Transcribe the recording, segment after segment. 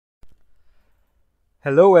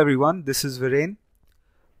Hello everyone, this is Viren.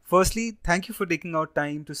 Firstly, thank you for taking out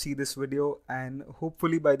time to see this video, and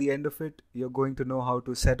hopefully by the end of it, you're going to know how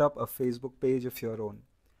to set up a Facebook page of your own.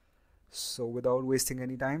 So without wasting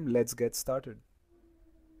any time, let's get started.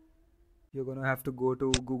 You're going to have to go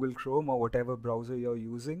to Google Chrome or whatever browser you're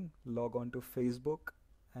using, log on to Facebook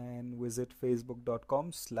and visit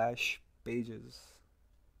facebook.com/pages.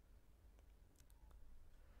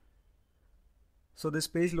 So this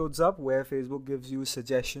page loads up where Facebook gives you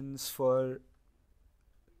suggestions for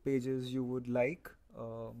pages you would like,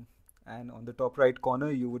 and on the top right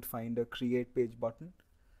corner you would find a create page button.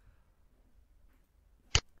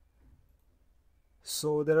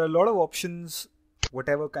 So there are a lot of options.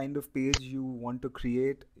 Whatever kind of page you want to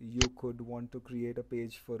create, you could want to create a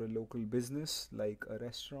page for a local business like a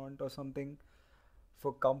restaurant or something,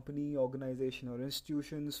 for company, organization or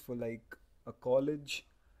institutions, for like a college,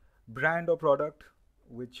 brand or product,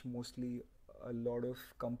 which mostly a lot of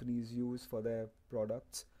companies use for their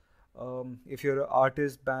products. If you're an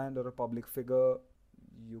artist, band or a public figure,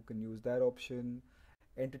 you can use that option.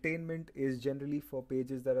 Entertainment is generally for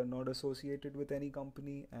pages that are not associated with any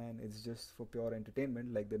company and it's just for pure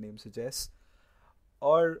entertainment, like the name suggests,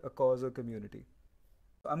 or a cause or community.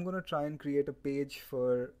 I'm going to try and create a page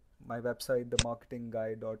for my website,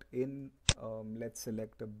 themarketingguy.in. Let's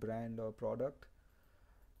select a brand or product.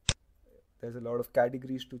 There's a lot of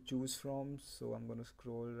categories to choose from, so I'm going to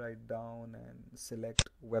scroll right down and select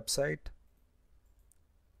website.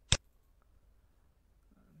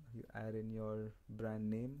 You add in your brand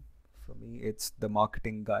name. For me, it's The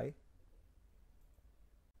Marketing Guy.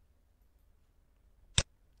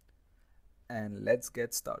 And let's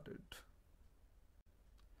get started.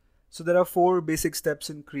 So there are 4 basic steps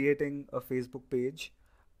in creating a Facebook page.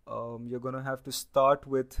 You're going to have to start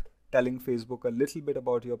with telling Facebook a little bit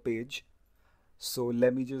about your page. So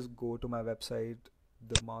let me just go to my website,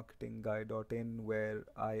 themarketingguy.in, where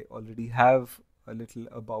I already have a little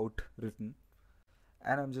about written.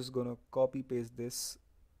 And I'm just going to copy paste this.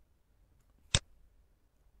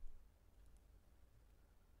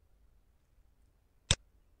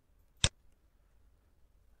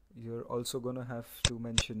 You're also going to have to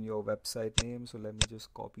mention your website name, so let me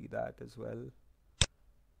just copy that as well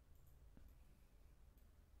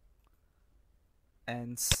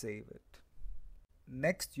and save it.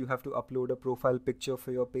 Next, you have to upload a profile picture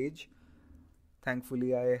for your page.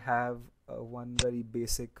 Thankfully, I have one very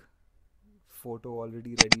basic photo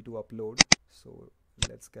already ready to upload, so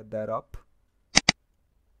let's get that up.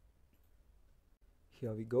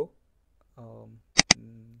 Here we go.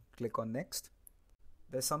 Click on next.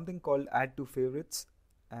 There's something called add to favorites,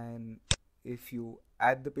 and if you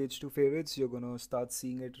add the page to favorites, you're going to start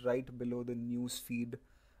seeing it right below the news feed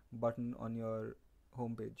button on your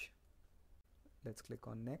homepage. Let's click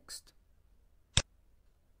on next.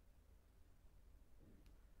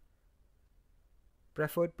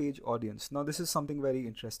 Preferred page audience. Now this is something very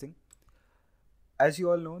interesting. As you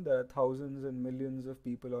all know, there are thousands and millions of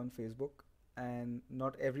people on Facebook, and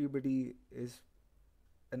not everybody is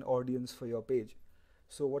an audience for your page.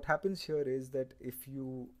 So what happens here is that if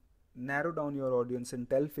you narrow down your audience and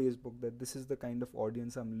tell Facebook that this is the kind of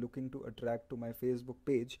audience I'm looking to attract to my Facebook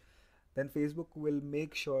page, then Facebook will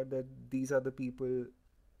make sure that these are the people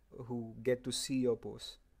who get to see your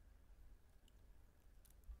posts.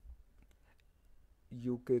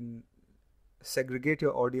 You can segregate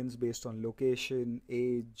your audience based on location,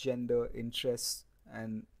 age, gender, interests,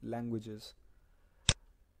 and languages.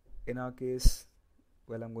 In our case,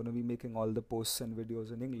 well, I'm going to be making all the posts and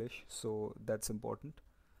videos in English, so that's important.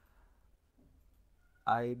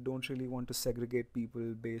 I don't really want to segregate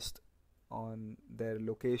people based on their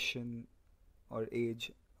location or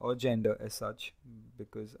age or gender as such,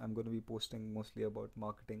 because I'm going to be posting mostly about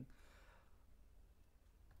marketing.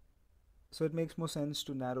 So it makes more sense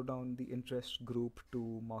to narrow down the interest group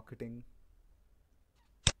to marketing.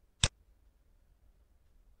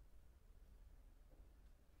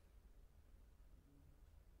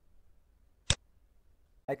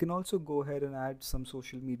 I can also go ahead and add some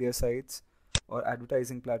social media sites or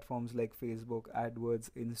advertising platforms like Facebook,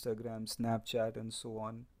 AdWords, Instagram, Snapchat, and so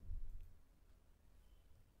on.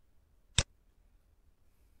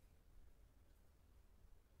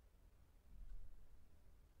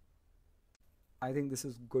 I think this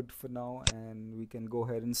is good for now, and we can go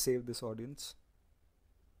ahead and save this audience.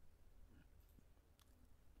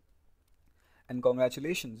 And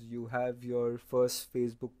congratulations, you have your first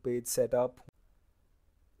Facebook page set up.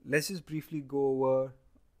 Let's just briefly go over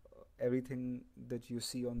everything that you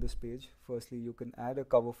see on this page. Firstly, you can add a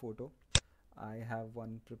cover photo. I have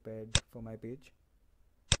one prepared for my page.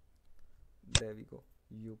 There we go.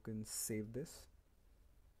 You can save this.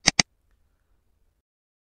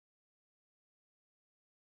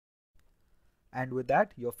 And with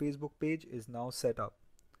that, your Facebook page is now set up.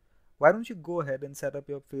 Why don't you go ahead and set up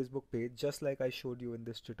your Facebook page just like I showed you in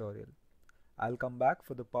this tutorial. I'll come back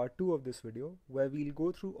for the part 2 of this video where we'll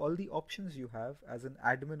go through all the options you have as an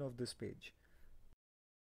admin of this page.